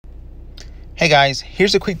Hey guys,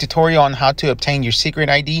 here's a quick tutorial on how to obtain your secret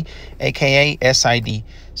ID, aka SID.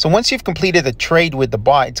 So once you've completed a trade with the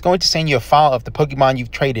bot, it's going to send you a file of the Pokemon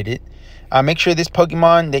you've traded it. Make sure this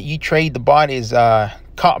Pokemon that you trade the bot is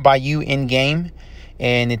caught by you in game,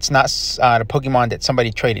 and it's not the Pokemon that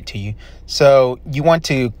somebody traded to you. So you want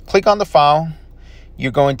to click on the file.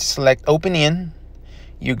 You're going to select Open In.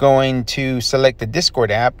 You're going to select the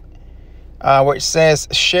Discord app. Where it says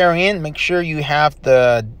share in, make sure you have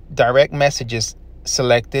the direct messages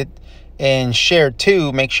selected, and share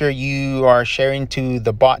to, make sure you are sharing to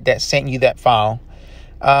the bot that sent you that file.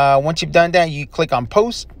 Once you've done that, you click on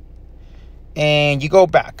post and you go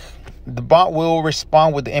back. The bot will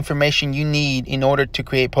respond with the information you need in order to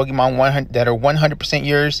create Pokemon that are 100%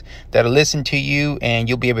 yours, that'll listen to you, and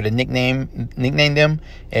you'll be able to nickname them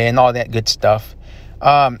and all that good stuff.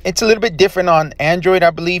 It's a little bit different on Android. I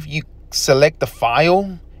believe you select the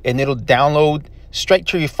file and it'll download straight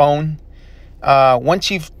to your phone.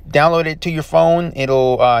 Once you've downloaded it to your phone,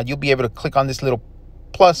 you'll be able to click on this little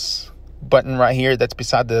plus button right here that's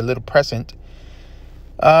beside the little crescent.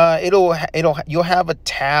 You'll have a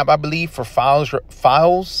tab, I believe, for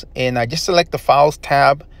files, and I just select the files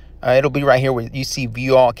tab. It'll be right here where you see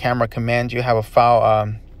view all camera commands. You have a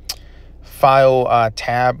file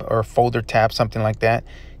tab or folder tab, something like that.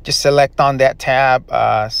 Just select on that tab,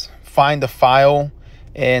 find the file,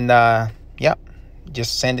 and yeah,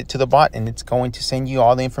 just send it to the bot, and it's going to send you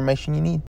all the information you need.